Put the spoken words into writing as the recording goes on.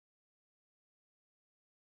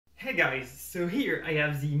Hey guys, so here I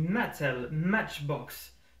have the Mattel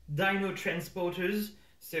Matchbox Dino transporters.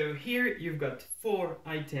 So here you've got 4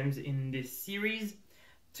 items in this series,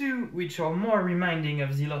 2 which are more reminding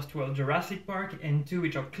of the Lost World Jurassic Park and 2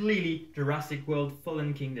 which are clearly Jurassic World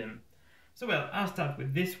Fallen Kingdom. So well, I'll start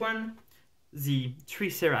with this one, the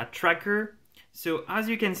Triceratops tracker. So as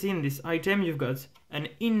you can see in this item, you've got an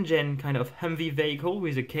InGen kind of Humvee vehicle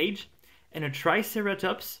with a cage and a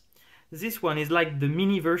Triceratops. This one is like the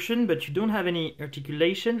mini version, but you don't have any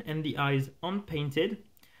articulation and the eyes unpainted.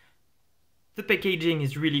 The packaging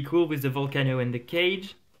is really cool with the volcano and the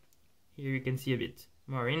cage. Here you can see a bit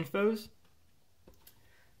more infos.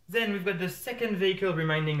 Then we've got the second vehicle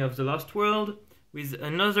reminding of the Lost World with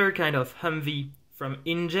another kind of Humvee from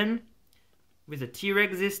InGen with a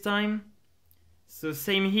T-Rex this time. So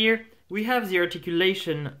same here, we have the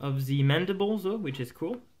articulation of the mandibles though, which is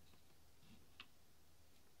cool.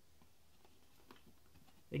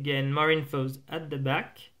 Again, more infos at the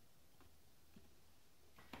back.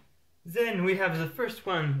 Then we have the first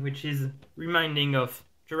one, which is reminding of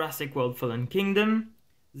Jurassic World Fallen Kingdom,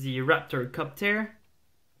 the Raptor Copter.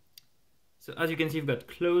 So as you can see, you've got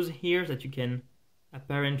claws here that you can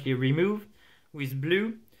apparently remove with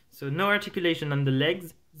blue. So no articulation on the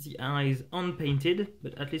legs, the eyes unpainted,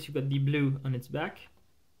 but at least you've got the blue on its back.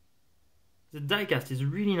 The diecast is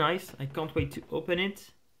really nice, I can't wait to open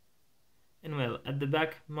it. And well, at the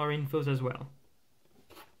back, more infos as well.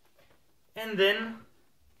 And then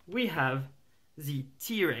we have the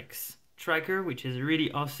T-Rex tracker, which is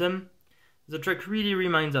really awesome. The truck really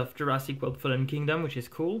reminds of Jurassic World Fallen Kingdom, which is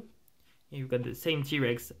cool. You've got the same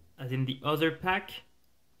T-Rex as in the other pack.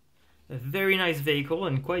 A very nice vehicle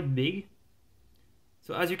and quite big.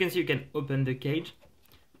 So as you can see, you can open the cage.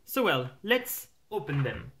 So well, let's open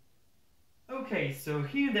them. Okay, so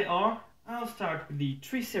here they are. I'll start with the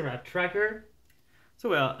Triceratops tracker. So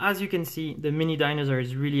well, as you can see, the mini dinosaur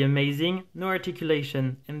is really amazing. No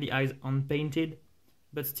articulation and the eyes unpainted,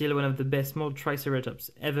 but still one of the best small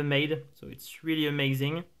Triceratops ever made. So it's really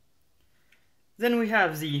amazing. Then we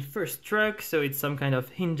have the first truck. So it's some kind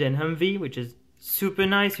of InGen Humvee, which is super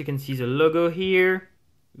nice. You can see the logo here.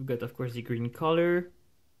 You've got, of course, the green color.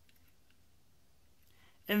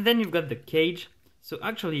 And then you've got the cage. So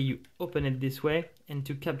actually you open it this way, and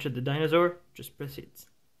to capture the dinosaur, just press it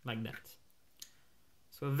like that.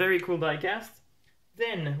 So a very cool diecast.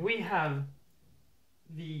 Then we have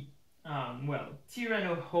the,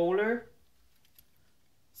 Tyranno Hauler.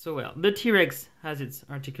 So well, the T-Rex has its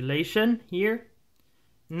articulation here.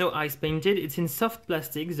 No eyes painted. It's in soft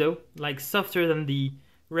plastic though, like softer than the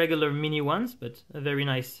regular mini ones, but a very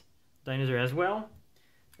nice dinosaur as well.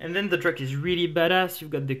 And then the truck is really badass. You've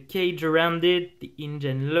got the cage around it, the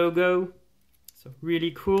InGen logo. So really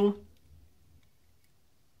cool.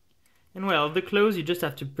 And well, the claws you just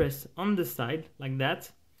have to press on the side like that.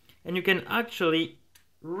 And you can actually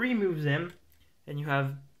remove them and you have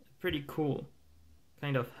a pretty cool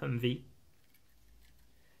kind of Humvee.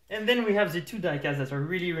 And then we have the 2 diecasts that are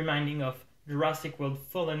really reminding of Jurassic World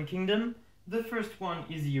Fallen Kingdom. The first one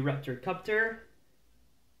is the Raptor Copter.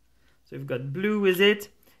 So you've got blue with it.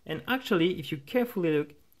 And actually, if you carefully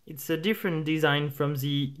look, it's a different design from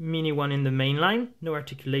the mini one in the main line. No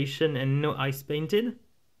articulation and no eyes painted.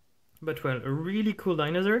 But well, a really cool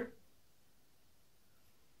dinosaur.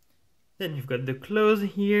 Then you've got the claws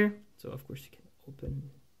here. So of course you can open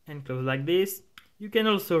and close like this. You can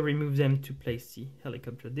also remove them to place the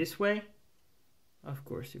helicopter this way. Of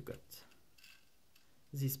course you've got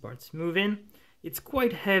these parts moving. It's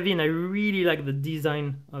quite heavy and I really like the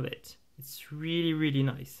design of it. It's really, really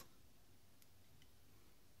nice.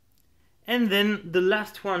 And then the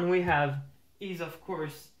last one we have is, of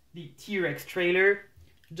course, the T-Rex trailer.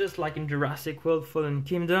 Just like in Jurassic World Fallen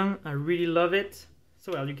Kingdom, I really love it.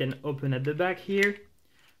 So well, you can open at the back here,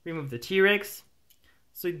 remove the T-Rex.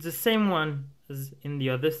 So it's the same one as in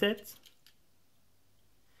the other set.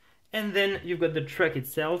 And then you've got the truck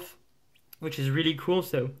itself, which is really cool.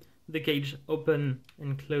 So the cage open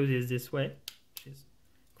and closes this way, which is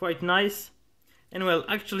quite nice. And well,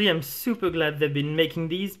 actually I'm super glad they've been making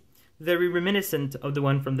these. Very reminiscent of the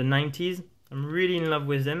one from the 90s. I'm really in love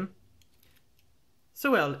with them. So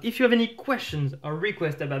well, if you have any questions or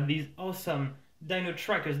requests about these awesome Dino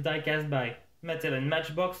Trackers diecast by Mattel and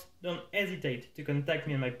Matchbox, don't hesitate to contact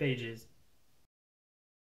me on my pages.